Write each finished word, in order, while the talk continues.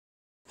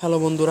Hello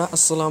বন্ধুরা,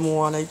 আসসালামু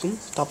আলাইকুম।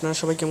 তো আপনারা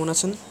সবাই কেমন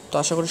আছেন? তো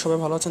আশা করি সবাই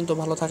ভালো আছেন। তো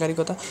ভালো থাকারই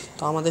কথা।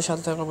 তো আমাদের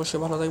সাথে থাকলে অবশ্যই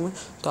ভালো থাকবেন।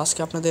 তো আজকে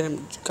আপনাদের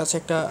কাছে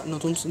একটা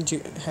নতুন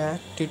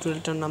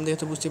টিউটোরিয়ালটার নাম দিয়ে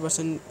তো বুঝতেই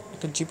পারছেন,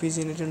 একটা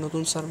জিপিজেনেটের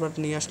নতুন সার্ভার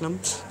নিয়ে আসলাম।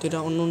 তো এটা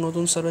অন্য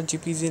নতুন সার্ভার,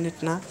 জিপিজেনেট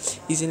না।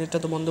 ইজেনেটটা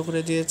তো বন্ধ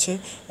করে দিয়েছে।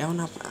 এখন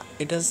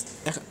এটা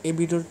এই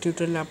ভিডিওর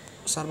টিউটোরিয়ালে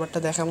সার্ভারটা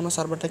দেখাবো না।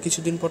 সার্ভারটা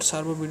কিছুদিন পর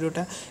ছাড়বো।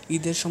 ভিডিওটা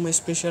ঈদের সময়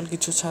স্পেশাল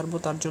কিছু ছাড়বো,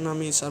 তার জন্য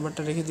আমি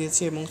সার্ভারটা রেখে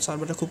দিয়েছি এবং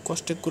সার্ভারটা খুব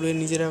কষ্ট করে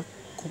নিজেরা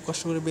খুব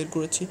কষ্ট করে বের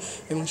করেছি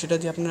এবং সেটা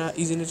দিয়ে আপনারা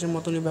ইজিনেটের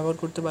মতনই ব্যবহার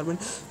করতে পারবেন।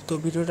 তো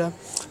ভিডিওটা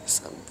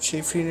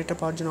সেই ফ্রি নেটটা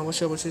পাওয়ার জন্য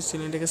অবশ্যই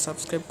চ্যানেলটাকে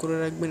সাবস্ক্রাইব করে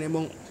রাখবেন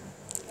এবং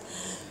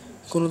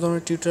কোনো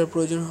ধরনের টিউটোরিয়াল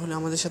প্রয়োজন হলে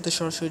আমাদের সাথে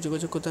সরাসরি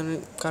যোগাযোগ করতে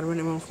পারবেন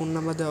এবং ফোন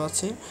নাম্বার দেওয়া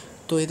আছে।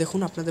 তো এই দেখুন,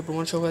 আপনাদের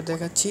প্রমাণ সহকারে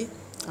দেখাচ্ছি।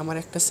 আমার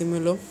একটা সিম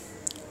হলো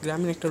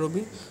গ্রামীণ, একটা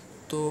রবি।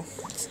 তো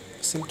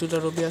সিম টুটা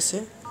রবি আছে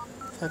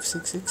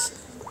 566।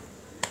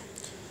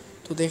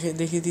 তো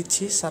দেখিয়ে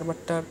দিচ্ছি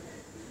সার্ভারটার।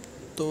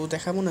 তো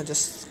দেখাবো না,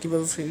 জাস্ট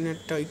কীভাবে ফ্রি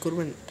নেটটা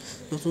করবেন।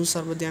 নতুন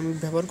সার্ভার দিয়ে আমি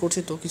ব্যবহার করছি,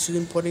 তো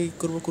কিছুদিন পরেই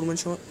করবো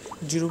কুরবানির সময়।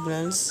 জিরো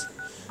ব্যালেন্স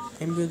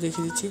এমবিও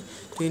দেখিয়ে দিচ্ছি।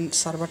 তো এই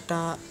সার্ভারটা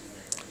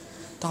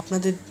তো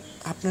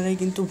আপনারাই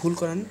কিন্তু ভুল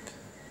করেন।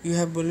 ইউ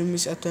হ্যাভ ভলিউম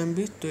মিস এত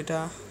এমবি, তো এটা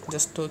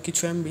জাস্ট তো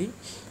কিছু এমবি,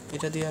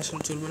 এটা দিয়ে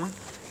আসলে চলবে না।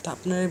 তো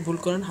আপনারাই ভুল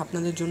করেন,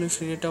 আপনাদের জন্য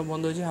ফ্রি নেটটাও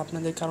বন্ধ হয়ে যায়।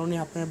 আপনাদের কারণে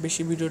আপনারা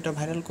বেশি ভিডিওটা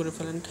ভাইরাল করে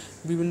ফেলেন,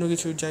 বিভিন্ন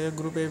কিছু জায়গায়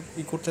গ্রুপে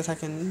করতে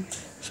থাকেন,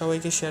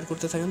 সবাইকে শেয়ার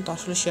করতে থাকেন। তো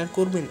আসলে শেয়ার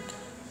করবেন,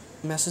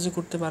 মেসেজও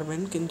করতে পারবেন,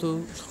 কিন্তু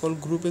সকল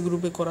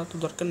গ্রুপে করা তো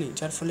দরকার নেই,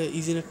 যার ফলে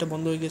ইজিনেটটা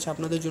বন্ধ হয়ে গেছে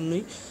আপনাদের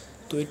জন্যই।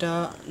 তো এটা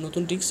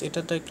নতুন টিক্স,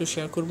 এটাটা একটু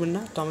শেয়ার করবেন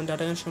না। তো আমি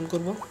ডাটা কানেকশন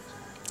করবো।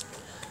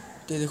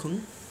 তো দেখুন,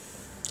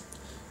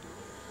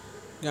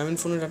 গ্রামীণ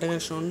ফোনের ডাটা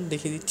কানেকশন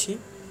দেখিয়ে দিচ্ছি।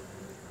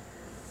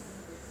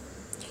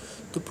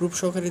 তো প্রুফ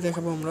সহকারে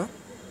দেখাবো আমরা।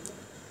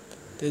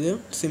 তো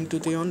দেখুন, সিম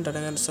টুতে অন ডাটা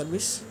কানেক্ট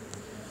সার্ভিস।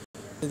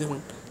 তো দেখুন,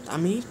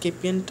 আমি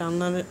কেপিএন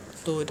টার্নার,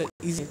 তো এটা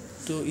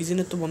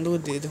ইজিনেট তো বন্ধ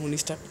করে দিয়ে দেখুন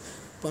স্টার্ট।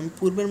 তো আমি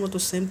পূর্বের মতো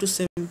সেম টু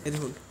সেম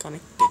দেখুন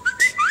কানেক্টেড।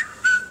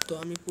 তো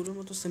আমি পূর্বের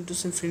মতো same to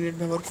same free net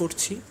ব্যবহার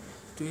করছি।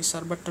 তো এই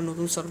সার্ভারটা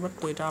নতুন সার্ভার,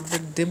 তো এটা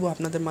আপডেট দেবো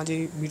আপনাদের মাঝে।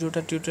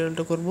 ভিডিওটা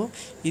টিউটোরিয়ালটা করবো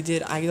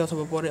ঈদের আগে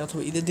অথবা পরে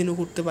অথবা ঈদের দিনও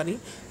করতে পারি।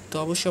 তো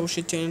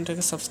অবশ্যই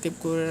চ্যানেলটাকে সাবস্ক্রাইব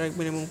করে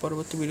রাখবেন এবং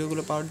পরবর্তী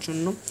ভিডিওগুলো পাওয়ার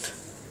জন্য।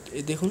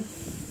 এই দেখুন,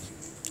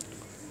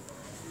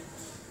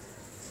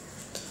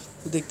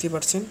 দেখতে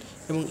পাচ্ছেন,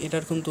 এবং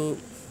এটার কিন্তু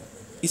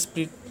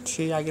স্পিড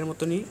সেই আগের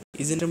মতনই,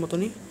 এজেন্টের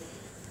মতনই।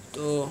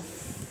 তো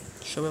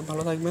সবাই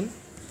ভালো থাকবেন।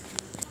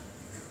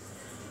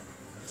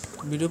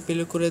 ভিডিও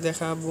প্লে করে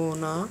দেখাবো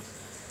না,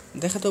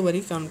 দেখাতেও পারি,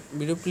 কারণ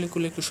ভিডিও প্লে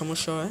করলে একটু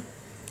সমস্যা হয়।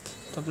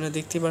 তো আপনারা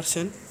দেখতে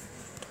পাচ্ছেন,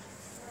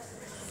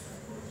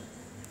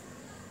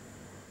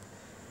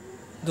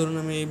 ধরুন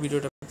আমি এই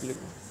ভিডিওটা প্লে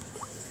করব,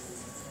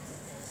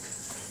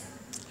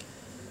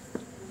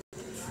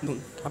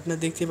 আপনারা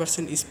দেখতে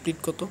পাচ্ছেন স্পিড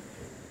কত।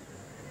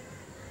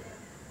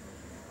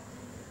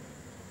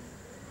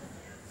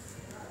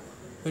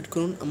 ওয়েট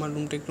করুন, আমার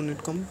রুমটা একটু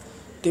নেট কম।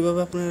 তো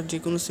এভাবে আপনারা যে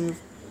কোনো সিমে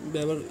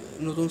ব্যবহার,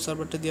 নতুন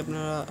সার্ভারটা দিয়ে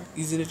আপনারা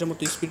ইজিনেটের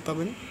মতো স্পিড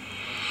পাবেন,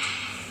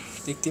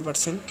 দেখতেই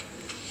পাচ্ছেন।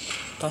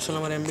 তো আসলে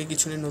আমার এমবি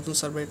কিছু নেই, নতুন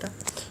সার্ভার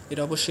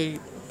এটা অবশ্যই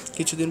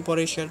কিছুদিন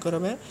পরেই শেয়ার করা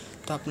হবে।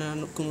 তো আপনারা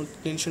কোনো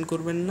টেনশন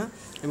করবেন না,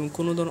 এবং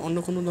অন্য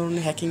কোনো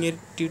ধরনের হ্যাকিংয়ের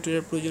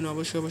টিউটোরিয়াল প্রয়োজনে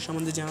অবশ্যই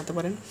আমাদের জানাতে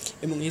পারেন।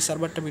 এবং এই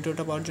সার্ভারটা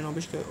ভিডিওটা পাওয়ার জন্য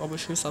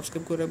অবশ্যই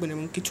সাবস্ক্রাইব করে রাখবেন,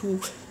 এবং কিছু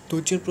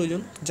ধৈর্যের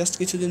প্রয়োজন, জাস্ট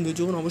কিছুদিন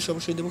ধৈর্য করুন।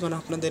 অবশ্যই দেবো, কারণ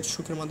আপনাদের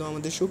সুখের মাধ্যমে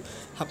আমাদের সুখ।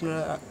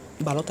 আপনারা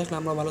ভালো থাকলে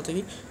আমরা ভালো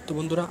থাকি। তো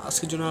বন্ধুরা,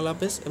 আজকের জন্য আল্লাহ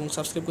হাফেজ, এবং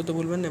সাবস্ক্রাইব করতে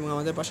ভুলবেন না এবং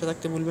আমাদের পাশে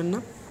থাকতে ভুলবেন না।